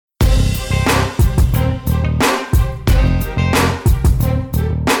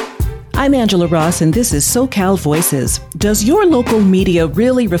I'm Angela Ross, and this is SoCal Voices. Does your local media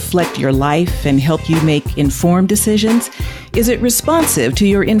really reflect your life and help you make informed decisions? Is it responsive to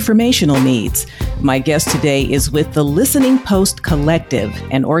your informational needs? My guest today is with the Listening Post Collective,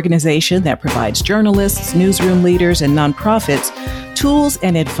 an organization that provides journalists, newsroom leaders, and nonprofits tools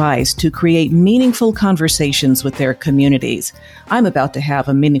and advice to create meaningful conversations with their communities. I'm about to have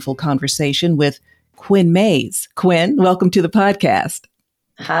a meaningful conversation with Quinn Mays. Quinn, welcome to the podcast.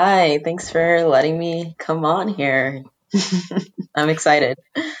 Hi, thanks for letting me come on here. I'm excited.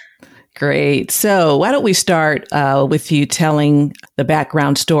 Great. So why don't we start with you telling the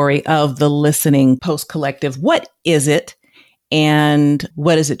background story of the Listening Post Collective. What is it and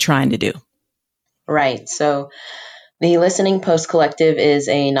what is it trying to do? Right. So the Listening Post Collective is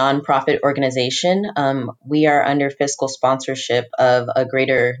a nonprofit organization. We are under fiscal sponsorship of a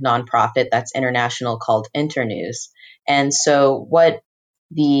greater nonprofit that's international called Internews. And so what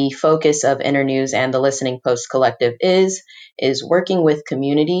the focus of Internews and the Listening Post Collective is working with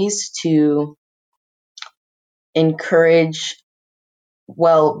communities to encourage,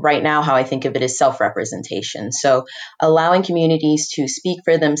 well, right now, how I think of it is self-representation. So allowing communities to speak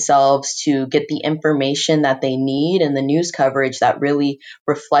for themselves, to get the information that they need and the news coverage that really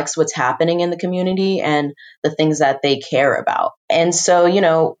reflects what's happening in the community and the things that they care about. And so,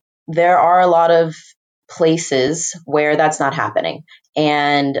 there are a lot of places where that's not happening.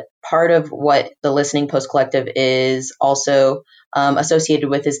 And part of what the Listening Post Collective is also associated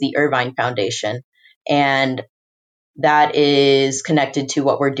with is the Irvine Foundation. And that is connected to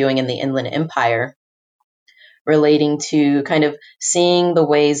what we're doing in the Inland Empire, relating to kind of seeing the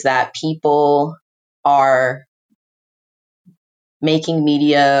ways that people are making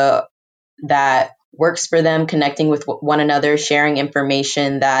media that works for them, connecting with one another, sharing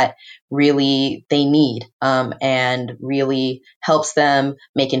information that really they need, and really helps them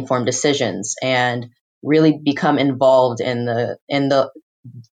make informed decisions and really become involved in the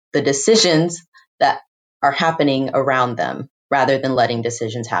decisions that are happening around them rather than letting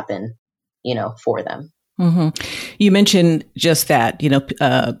decisions happen, for them. Mm-hmm. You mentioned just that,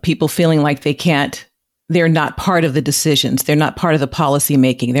 people feeling like they're not part of the decisions. They're not part of the policy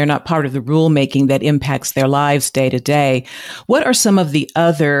making. They're not part of the rule making that impacts their lives day to day. What are some of the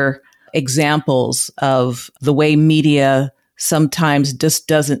other examples of the way media sometimes just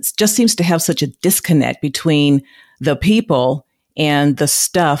seems to have such a disconnect between the people and the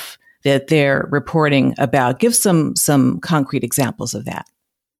stuff that they're reporting about? Give some concrete examples of that.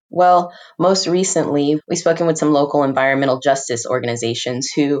 Well, most recently, we've spoken with some local environmental justice organizations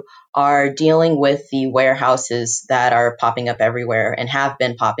who are dealing with the warehouses that are popping up everywhere and have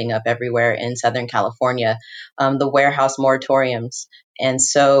been popping up everywhere in Southern California, the warehouse moratoriums. And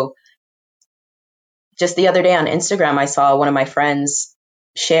so just the other day on Instagram, I saw one of my friends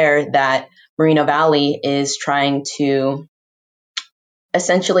share that Moreno Valley is trying to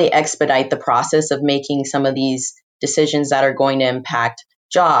essentially expedite the process of making some of these decisions that are going to impact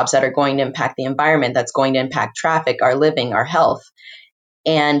jobs, that are going to impact the environment, that's going to impact traffic, our living, our health.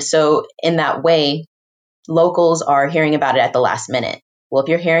 And so in that way, locals are hearing about it at the last minute. Well, if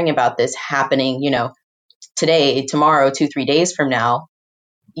you're hearing about this happening, today, tomorrow, 2-3 days from now,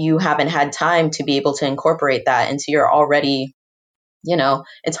 you haven't had time to be able to incorporate that. And so you're already,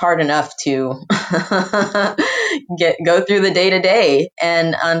 it's hard enough to go through the day to day.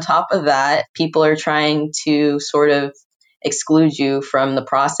 And on top of that, people are trying to sort of exclude you from the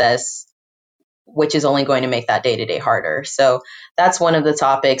process, which is only going to make that day to day harder. So that's one of the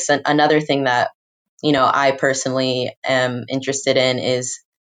topics. And another thing that, I personally am interested in is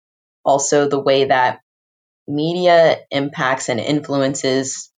also the way that media impacts and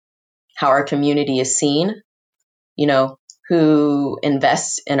influences how our community is seen, who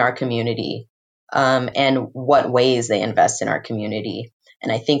invests in our community, and what ways they invest in our community.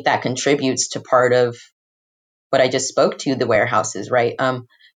 And I think that contributes to part of what I just spoke to, the warehouses, right?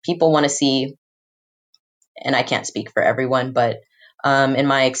 People want to see, and I can't speak for everyone, but in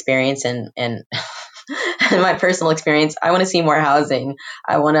my experience and in my personal experience, I want to see more housing.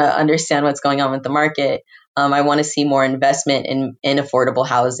 I want to understand what's going on with the market. I want to see more investment in affordable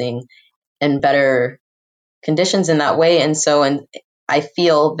housing and better conditions in that way. And I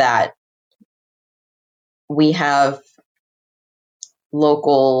feel that we have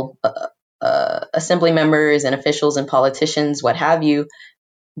local assembly members and officials and politicians, what have you,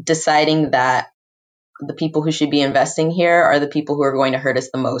 deciding that the people who should be investing here are the people who are going to hurt us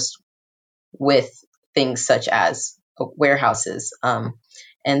the most with things such as warehouses.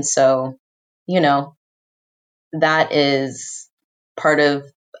 And so, that is part of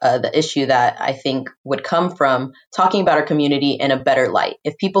the issue that I think would come from talking about our community in a better light.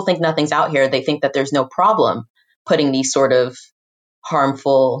 If people think nothing's out here, they think that there's no problem putting these sort of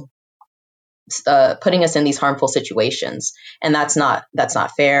harmful, putting us in these harmful situations. And that's not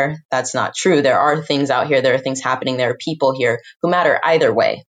fair. That's not true. There are things out here. There are things happening. There are people here who matter either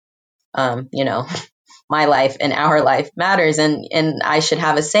way. My life and our life matters, and I should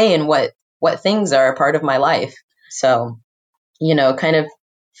have a say in what things are a part of my life. So, kind of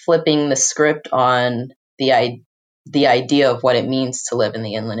flipping the script on the idea of what it means to live in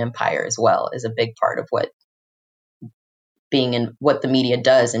the Inland Empire as well is a big part of what the media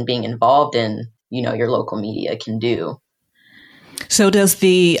does, and being involved in, your local media can do. So does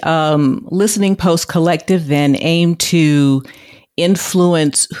the Listening Post Collective then aim to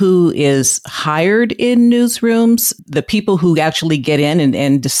influence who is hired in newsrooms, the people who actually get in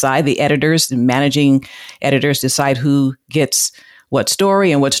and decide, the editors and managing editors decide who gets what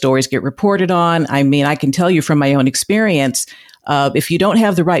story and what stories get reported on? I mean, I can tell you from my own experience, if you don't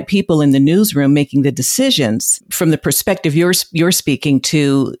have the right people in the newsroom making the decisions from the perspective you're speaking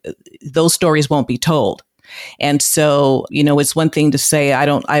to, those stories won't be told. And so, it's one thing to say, I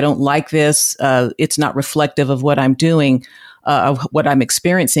don't like this. It's not reflective of what I'm doing, of what I'm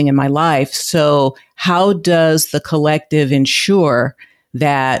experiencing in my life. So how does the collective ensure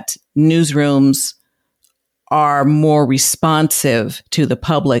that newsrooms are more responsive to the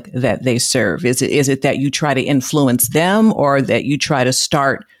public that they serve? Is it that you try to influence them, or that you try to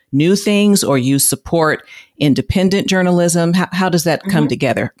start new things, or you support independent journalism? How does that come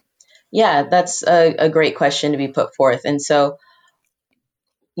together? Yeah, that's a great question to be put forth. And so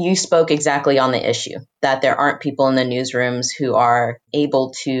you spoke exactly on the issue, that there aren't people in the newsrooms who are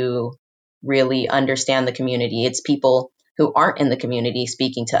able to really understand the community. It's people who aren't in the community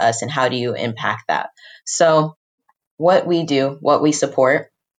speaking to us, and how do you impact that? So what we do, what we support,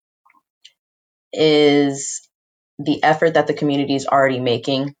 is the effort that the community is already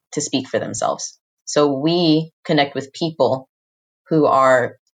making to speak for themselves. So we connect with people who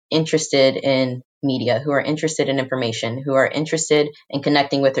are interested in media, who are interested in information, who are interested in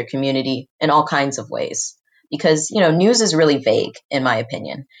connecting with their community in all kinds of ways. Because, news is really vague, in my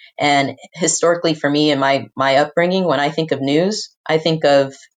opinion. And historically, for me and my upbringing, when I think of news, I think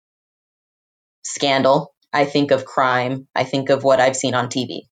of scandal, I think of crime, I think of what I've seen on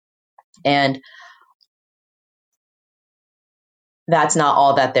TV. And that's not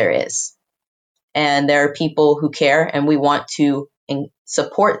all that there is. And there are people who care, and we want to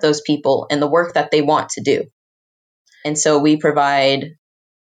support those people in the work that they want to do. And so we provide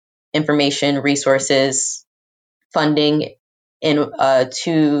information, resources, funding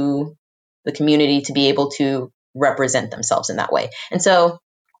to the community to be able to represent themselves in that way. And so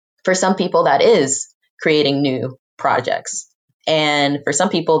for some people, that is creating new projects. And for some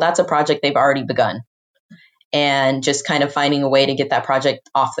people, that's a project they've already begun, and just kind of finding a way to get that project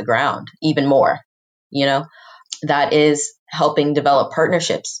off the ground even more. That is helping develop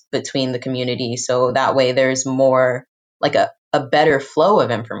partnerships between the community, so that way there's more, like a better flow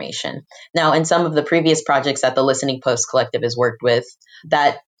of information. Now, in some of the previous projects that the Listening Post Collective has worked with,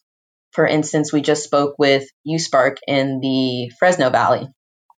 that, for instance, we just spoke with USpark in the Fresno Valley.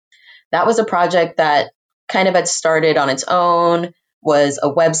 That was a project that kind of had started on its own, was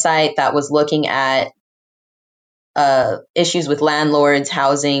a website that was looking at issues with landlords,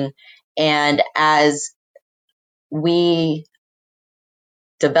 housing, and as we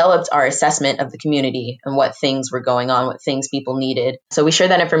developed our assessment of the community and what things were going on, what things people needed. So we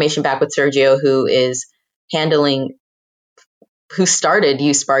shared that information back with Sergio, who started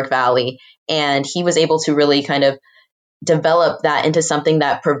USpark Valley, and he was able to really kind of develop that into something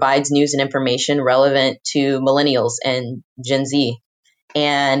that provides news and information relevant to millennials and Gen Z.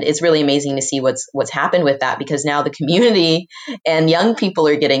 And it's really amazing to see what's happened with that, because now the community and young people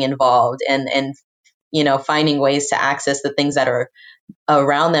are getting involved and finding ways to access the things that are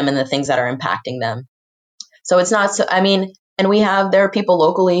around them and the things that are impacting them. So it's not so, and there are people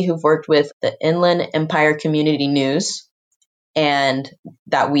locally who've worked with the Inland Empire Community News, and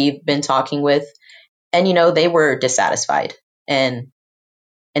that we've been talking with, and they were dissatisfied and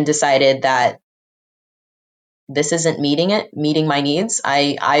decided that this isn't meeting my needs.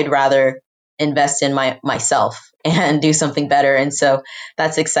 I'd rather invest in myself and do something better. And so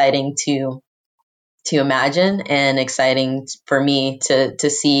that's exciting to imagine, and exciting for me to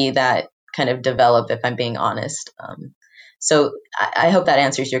see that kind of develop, if I'm being honest. So I hope that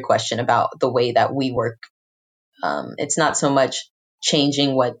answers your question about the way that we work. It's not so much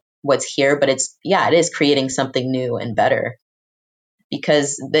changing what's here, but it is creating something new and better,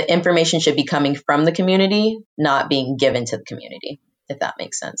 because the information should be coming from the community, not being given to the community, if that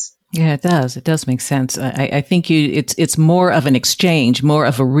makes sense. Yeah, it does. It does make sense. I think it's more of an exchange, more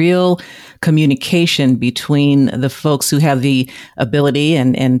of a real communication between the folks who have the ability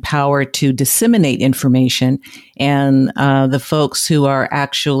and power to disseminate information and the folks who are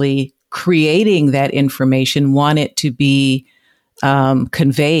actually creating that information, want it to be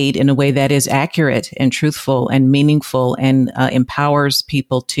conveyed in a way that is accurate and truthful and meaningful and empowers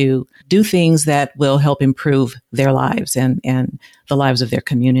people to do things that will help improve their lives and the lives of their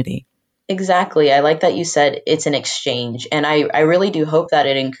community. Exactly. I like that you said it's an exchange. And I really do hope that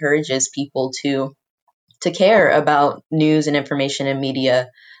it encourages people to care about news and information and media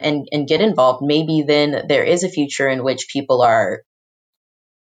and get involved. Maybe then there is a future in which people are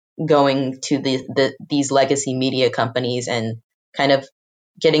going to these legacy media companies and kind of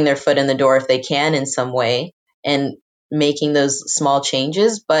getting their foot in the door if they can in some way and making those small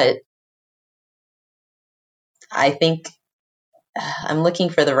changes. But I think I'm looking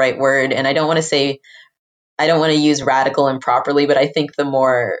for the right word, and I don't want to use radical improperly, but I think the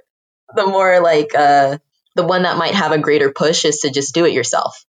more like the one that might have a greater push is to just do it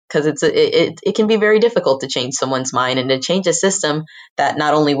yourself, because it can be very difficult to change someone's mind and to change a system that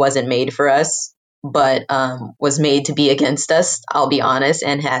not only wasn't made for us, but was made to be against us, I'll be honest,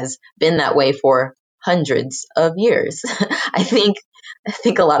 and has been that way for hundreds of years. I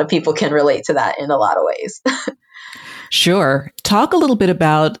think a lot of people can relate to that in a lot of ways. Sure. Talk a little bit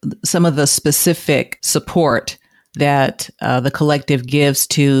about some of the specific support that the collective gives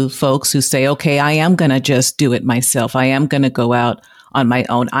to folks who say, okay, I am going to just do it myself. I am going to go out on my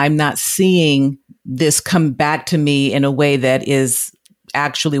own. I'm not seeing this come back to me in a way that is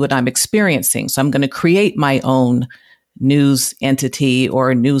actually what I'm experiencing. So I'm going to create my own news entity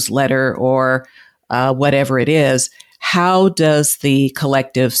or newsletter or whatever it is. How does the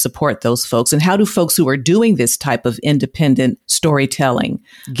collective support those folks? And how do folks who are doing this type of independent storytelling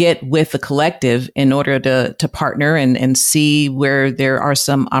get with the collective in order to partner and see where there are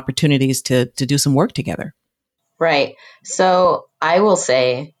some opportunities to do some work together? Right. So I will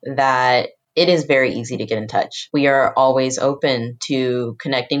say that it is very easy to get in touch. We are always open to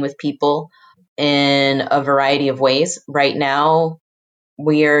connecting with people in a variety of ways. Right now,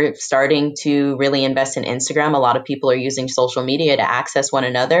 we are starting to really invest in Instagram. A lot of people are using social media to access one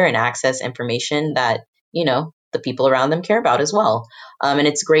another and access information that, the people around them care about as well. And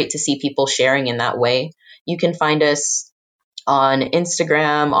it's great to see people sharing in that way. You can find us on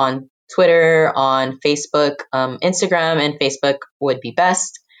Instagram, on Twitter, on Facebook. Instagram and Facebook would be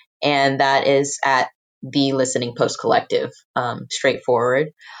best. And that is at the Listening Post Collective, straightforward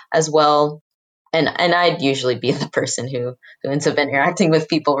as well. And I'd usually be the person who ends up interacting with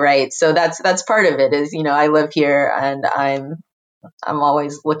people, right? So that's part of it is, I live here and I'm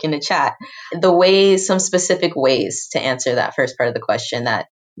always looking to chat. Some specific ways to answer that first part of the question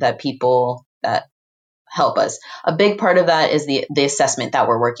that people that help us. A big part of that is the assessment that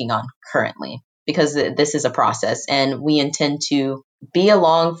we're working on currently, because this is a process and we intend to be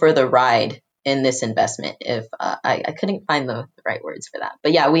along for the ride in this investment. If I couldn't find the right words for that,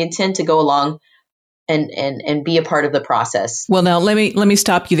 but yeah, we intend to go along and be a part of the process. Well, now let me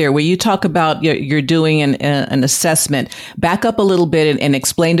stop you there. Where you talk about you're doing an assessment, back up a little bit and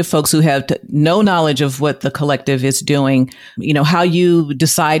explain to folks who have no knowledge of what the collective is doing, how you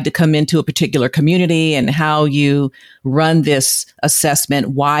decide to come into a particular community and how you run this assessment,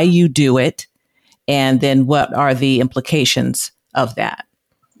 why you do it, and then what are the implications of that?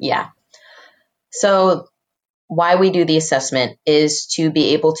 Yeah. So why we do the assessment is to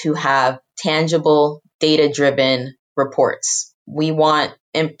be able to have tangible, data-driven reports. We want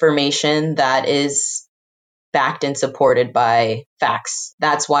information that is backed and supported by facts.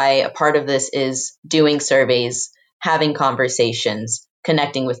 That's why a part of this is doing surveys, having conversations,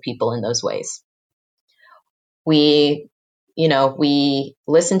 connecting with people in those ways. We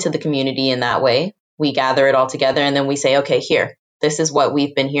listen to the community in that way. We gather it all together and then we say, okay, here, this is what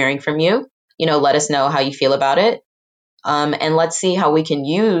we've been hearing from you. Let us know how you feel about it. And let's see how we can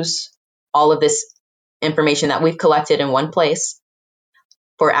use all of this information that we've collected in one place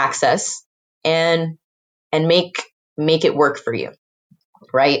for access and make it work for you,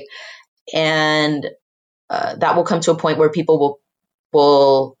 right? And that will come to a point where people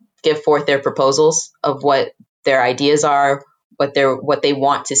will give forth their proposals of what their ideas are, what they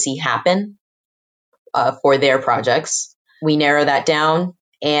want to see happen for their projects. We narrow that down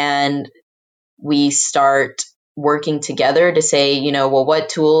and we start working together to say, well, what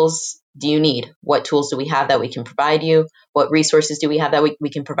tools do you need? What tools do we have that we can provide you? What resources do we have that we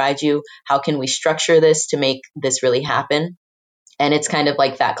can provide you? How can we structure this to make this really happen? And it's kind of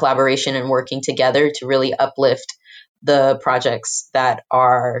like that collaboration and working together to really uplift the projects that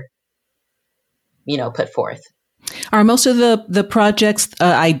are, put forth. Are most of the projects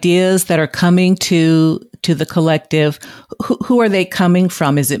ideas that are coming to the collective, who are they coming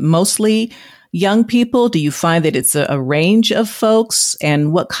from? Is it mostly young people? Do you find that it's a range of folks?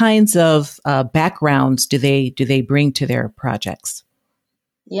 And what kinds of backgrounds do they bring to their projects?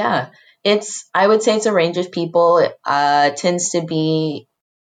 Yeah, I would say it's a range of people. It tends to be,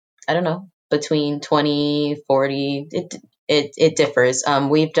 I don't know, between 20, 40. It differs.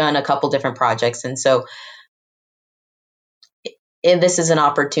 We've done a couple different projects. And so this is an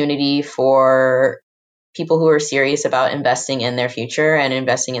opportunity for people who are serious about investing in their future and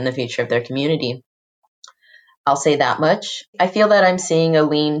investing in the future of their community. I'll say that much. I feel that I'm seeing a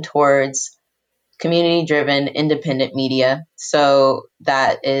lean towards community-driven independent media. So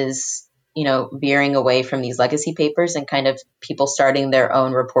that is, veering away from these legacy papers and kind of people starting their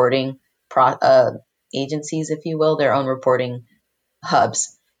own reporting agencies, if you will, their own reporting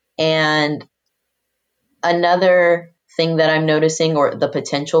hubs. And another thing that I'm noticing, or the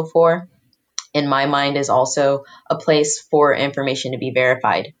potential for, in my mind, is also a place for information to be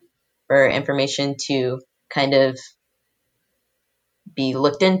verified, for information to kind of be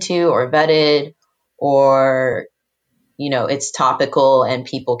looked into or vetted, or, it's topical and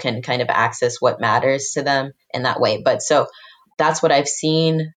people can kind of access what matters to them in that way. But so that's what I've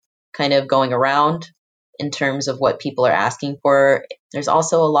seen kind of going around in terms of what people are asking for. There's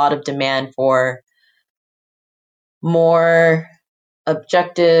also a lot of demand for more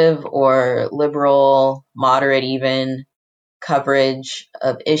objective or liberal, moderate even, coverage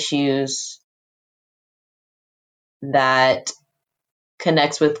of issues that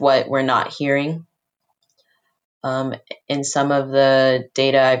connects with what we're not hearing. In some of the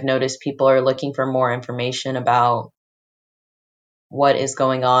data, I've noticed people are looking for more information about what is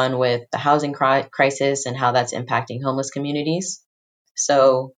going on with the housing crisis and how that's impacting homeless communities.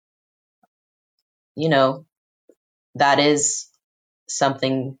 So, that is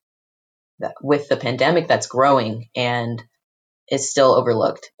something that with the pandemic that's growing and is still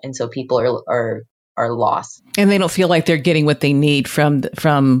overlooked. And so people are lost. And they don't feel like they're getting what they need from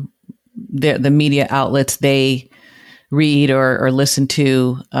the media outlets they read or listen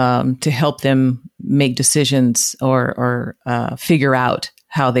to help them make decisions or figure out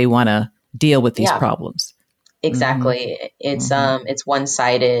how they want to deal with these problems. Exactly. Mm-hmm. It's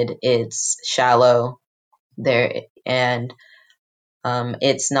one-sided. It's shallow there, and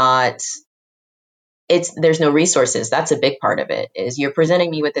it's not. There's no resources. That's a big part of it. Is you're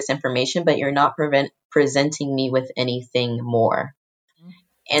presenting me with this information, but you're not presenting me with anything more.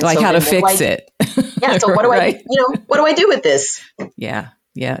 And like so how to fix it. Yeah. So what do right? What do I do with this? Yeah.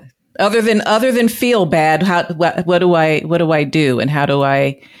 Yeah. Other than feel bad, what do I do, and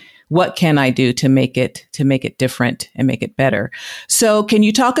what can I do to make it different and make it better? So can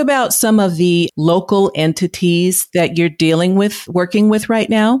you talk about some of the local entities that you're working with right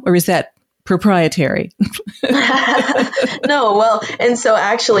now, or is that proprietary? No, well, and so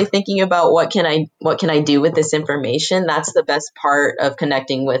actually thinking about what can I do with this information, that's the best part of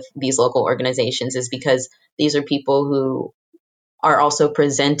connecting with these local organizations, is because these are people who are also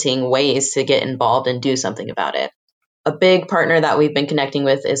presenting ways to get involved and do something about it. A big partner that we've been connecting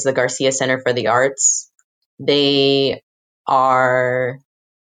with is the Garcia Center for the Arts. They are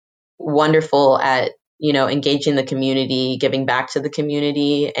wonderful at, engaging the community, giving back to the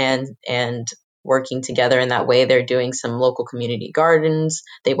community, and working together in that way. They're doing some local community gardens.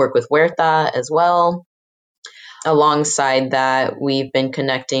 They work with Huerta as well. Alongside that, we've been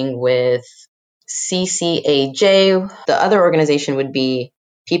connecting with CCAJ. The other organization would be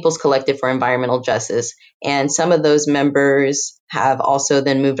People's Collective for Environmental Justice. And some of those members have also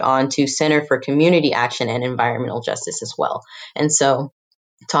then moved on to Center for Community Action and Environmental Justice as well. And so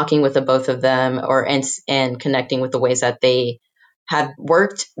talking with the both of them and connecting with the ways that they have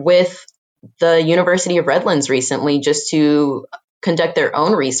worked with the University of Redlands recently just to conduct their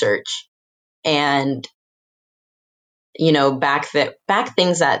own research and, back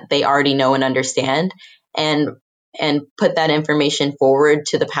things that they already know and understand, and put that information forward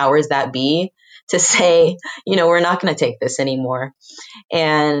to the powers that be to say, we're not going to take this anymore.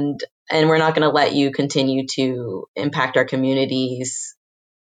 And we're not going to let you continue to impact our communities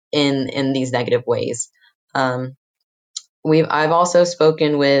in these negative ways. I've also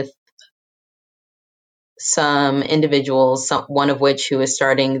spoken with some individuals, one of which who is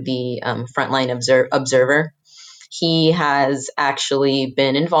starting the Frontline Observer. He has actually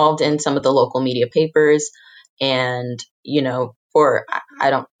been involved in some of the local media papers, and, I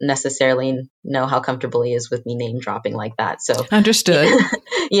don't necessarily know how comfortable he is with me name dropping like that. So understood.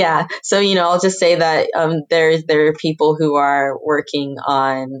 Yeah. So, I'll just say that there are people who are working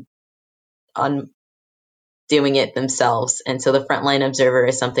on doing it themselves. And so the Frontline Observer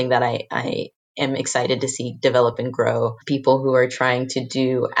is something that I am excited to see develop and grow. People who are trying to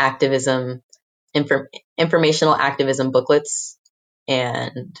do activism, informational activism booklets,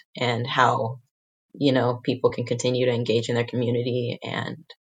 and how, people can continue to engage in their community and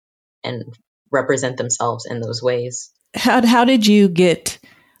represent themselves in those ways. How did you get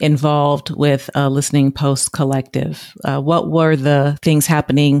involved with Listening Post Collective? What were the things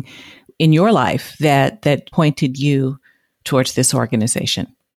happening in your life that pointed you towards this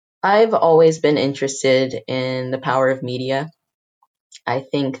organization? I've always been interested in the power of media. I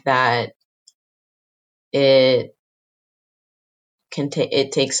think that it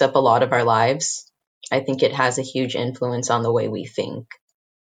it takes up a lot of our lives. I think it has a huge influence on the way we think.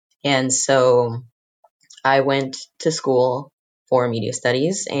 And so I went to school for media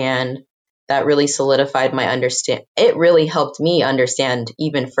studies, and that really solidified my understand. It really helped me understand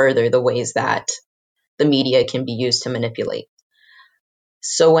even further the ways that the media can be used to manipulate.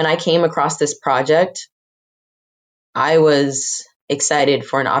 So when I came across this project, I was excited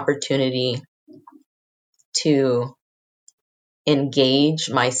for an opportunity to engage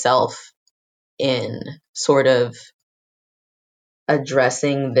myself in sort of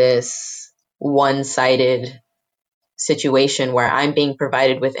addressing this one-sided situation where I'm being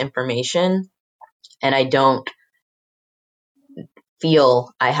provided with information and I don't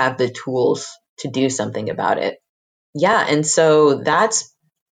feel I have the tools to do something about it. Yeah, and so that's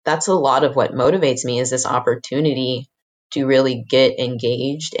a lot of what motivates me, is this opportunity to really get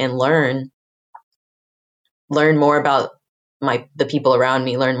engaged and learn more about the people around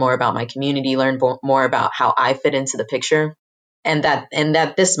me, learn more about my community, learn more about how I fit into the picture, and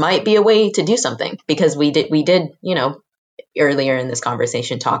that this might be a way to do something, because we did earlier in this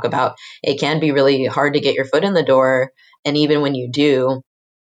conversation talk about it can be really hard to get your foot in the door, and even when you do,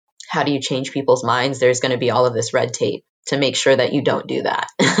 how do you change people's minds? There's going to be all of this red tape to make sure that you don't do that.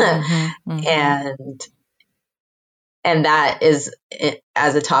 Mm-hmm, mm-hmm. And that is,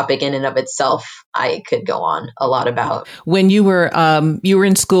 as a topic in and of itself, I could go on a lot about. When you were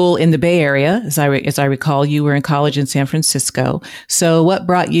in school in the Bay Area, as I recall, you were in college in San Francisco. So what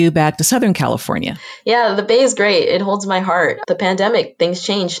brought you back to Southern California? Yeah, the Bay is great. It holds my heart. The pandemic, things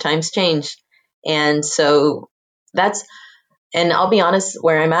change, times change. And so and I'll be honest,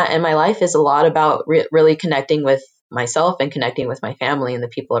 where I'm at in my life is a lot about really connecting with myself and connecting with my family and the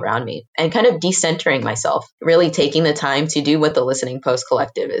people around me, and kind of decentering myself, really taking the time to do what the Listening Post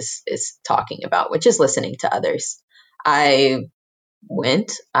Collective is talking about, which is listening to others. I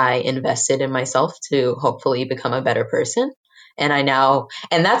invested in myself to hopefully become a better person. And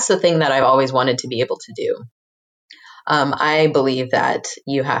and that's the thing that I've always wanted to be able to do. I believe that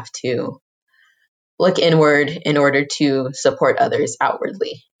you have to look inward in order to support others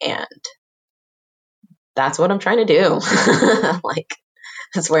outwardly. And that's what I'm trying to do.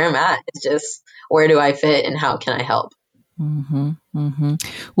 That's where I'm at. It's just, where do I fit and how can I help? Mm-hmm, mm-hmm.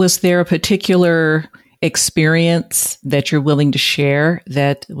 Was there a particular experience that you're willing to share,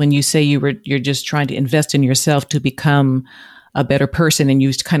 that when you say you're just trying to invest in yourself to become a better person, and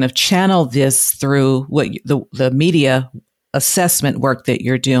you kind of channel this through what the media assessment work that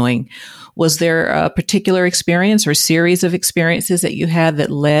you're doing? Was there a particular experience or series of experiences that you had that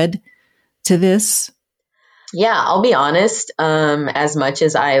led to this? Yeah, I'll be honest. As much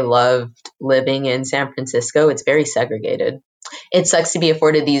as I loved living in San Francisco, it's very segregated. It sucks to be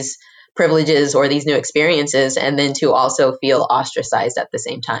afforded these privileges or these new experiences, and then to also feel ostracized at the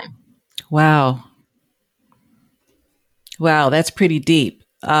same time. Wow. Wow, that's pretty deep.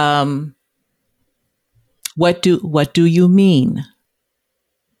 What do you mean?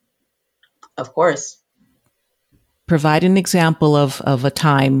 Of course. Provide an example of a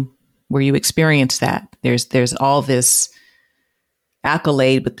time where you experienced that. There's all this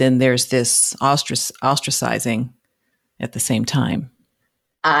accolade, but then there's this ostracizing at the same time.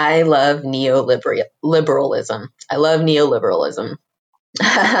 I love neoliberalism. I love neoliberalism.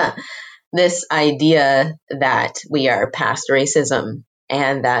 This idea that we are past racism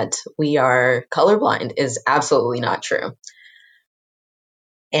and that we are colorblind is absolutely not true.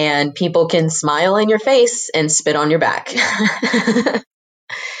 And people can smile in your face and spit on your back.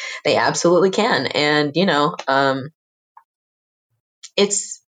 They absolutely can. And,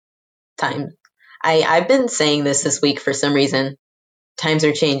 it's time. I've been saying this week for some reason. Times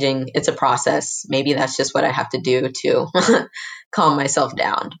are changing. It's a process. Maybe that's just what I have to do to calm myself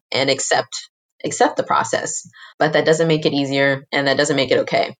down and accept the process. But that doesn't make it easier, and that doesn't make it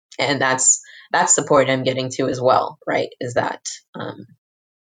okay. And that's the point I'm getting to as well, right? Is that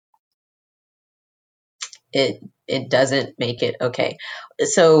it doesn't make it okay.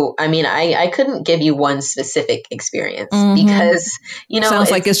 So, I mean, I couldn't give you one specific experience because,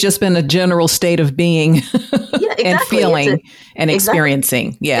 sounds like it's just been a general state of being yeah, exactly. and feeling and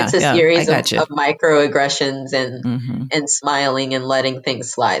experiencing. Exactly. Yeah. It's a series of microaggressions and smiling and letting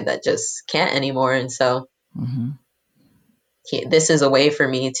things slide that just can't anymore. And so this is a way for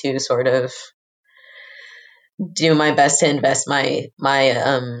me to sort of do my best to invest my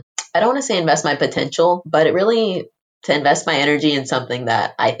I don't want to say invest my potential, but it really to invest my energy in something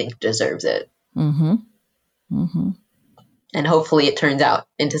that I think deserves it. And hopefully it turns out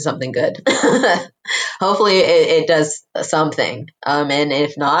into something good. Hopefully it does something. And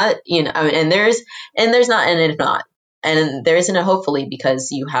if not, and there's not, and if not, and there isn't a hopefully, because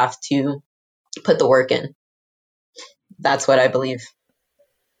you have to put the work in. That's what I believe.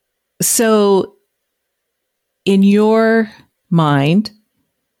 So in your mind,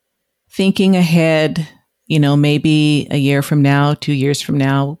 thinking ahead, maybe a year from now, 2 years from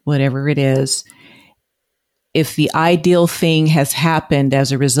now, whatever it is, if the ideal thing has happened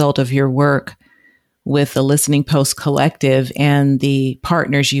as a result of your work with the Listening Post Collective and the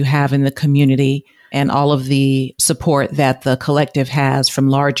partners you have in the community and all of the support that the collective has from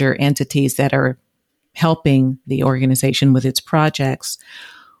larger entities that are helping the organization with its projects,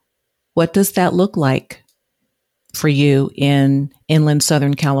 what does that look like for you in inland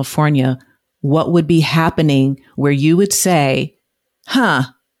Southern California? What would be happening where you would say,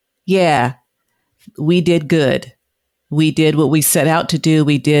 yeah, we did good. We did what we set out to do.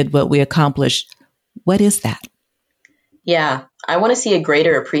 We did what we accomplished. What is that? Yeah, I want to see a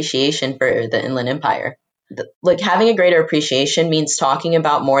greater appreciation for the Inland Empire. Having a greater appreciation means talking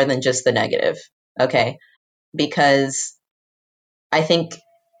about more than just the negative. Okay. Because I think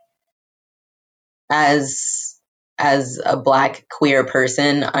as a Black queer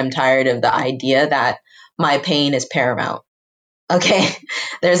person, I'm tired of the idea that my pain is paramount. Okay.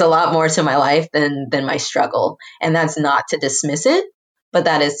 There's a lot more to my life than my struggle. And that's not to dismiss it, but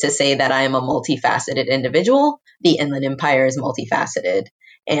that is to say that I am a multifaceted individual. The Inland Empire is multifaceted.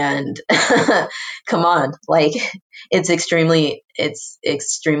 And come on, it's extremely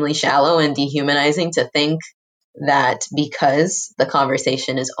shallow and dehumanizing to think that because the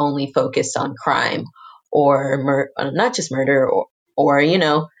conversation is only focused on crime or not just murder or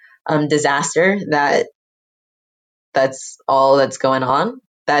disaster, that's all that's going on.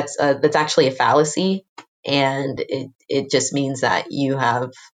 That's actually a fallacy, and it just means that you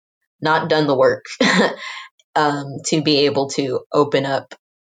have not done the work to be able to open up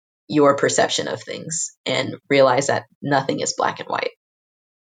your perception of things and realize that nothing is black and white.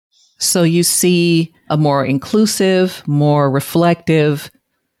 So you see a more inclusive, more reflective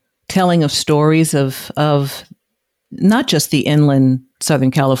telling of stories of not just the inland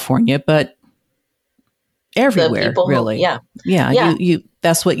Southern California, but everywhere, really. Yeah. You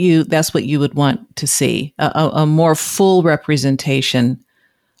that's what you would want to see, a more full representation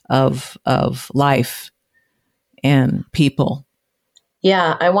of life and people.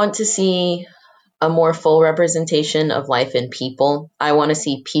 Yeah, I want to see a more full representation of life and people. I want to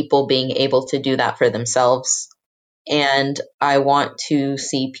see people being able to do that for themselves. And I want to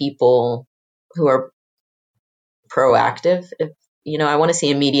see people who are proactive. I want to see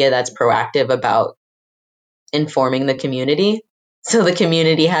a media that's proactive about informing the community so the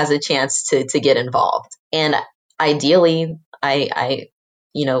community has a chance to get involved. And ideally,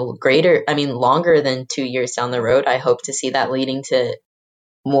 longer than 2 years down the road, I hope to see that leading to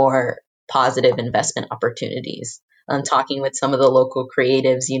more positive investment opportunities. I'm talking with some of the local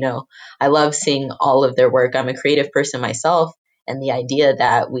creatives, I love seeing all of their work. I'm a creative person myself, and the idea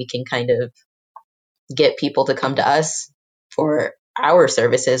that we can kind of get people to come to us for our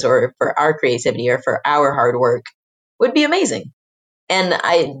services or for our creativity or for our hard work would be amazing.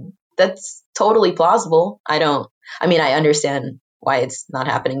 And that's totally plausible. I understand why it's not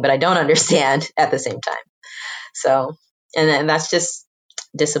happening, but I don't understand at the same time. So, and that's just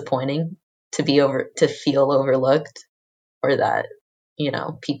disappointing to feel overlooked, or that,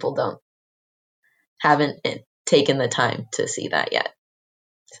 people haven't taken the time to see that yet.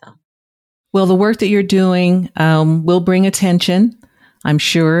 So. Well, the work that you're doing will bring attention, I'm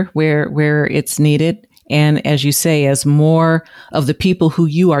sure, where it's needed. And as you say, as more of the people who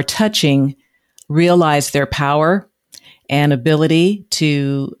you are touching realize their power and ability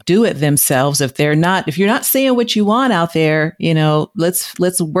to do it themselves, if you're not seeing what you want out there,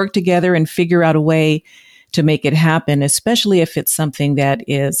 let's work together and figure out a way to make it happen, especially if it's something that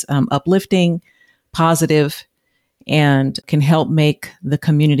is uplifting, positive, and can help make the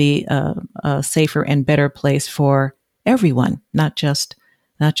community a safer and better place for everyone, not just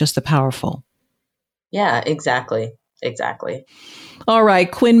the powerful. Yeah, exactly. Exactly. All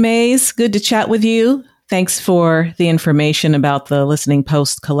right, Quinn Mays, good to chat with you. Thanks for the information about the Listening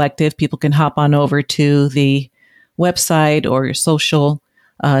Post Collective. People can hop on over to the website or your social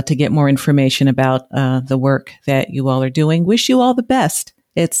to get more information about the work that you all are doing. Wish you all the best.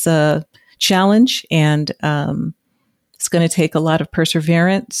 It's a challenge, and it's going to take a lot of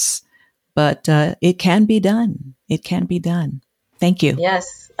perseverance, but it can be done. It can be done. Thank you.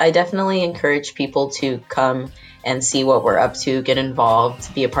 Yes, I definitely encourage people to come and see what we're up to, get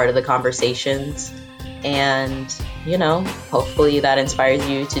involved, be a part of the conversations. And, hopefully that inspires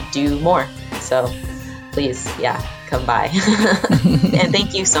you to do more. So please, come by. And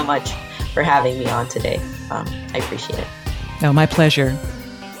thank you so much for having me on today. I appreciate it. No, my pleasure.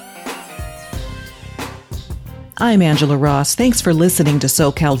 I'm Angela Ross. Thanks for listening to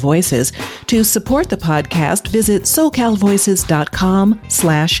SoCal Voices. To support the podcast, visit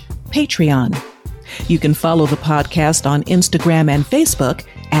SoCalVoices.com/Patreon. You can follow the podcast on Instagram and Facebook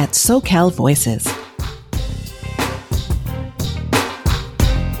at SoCal Voices.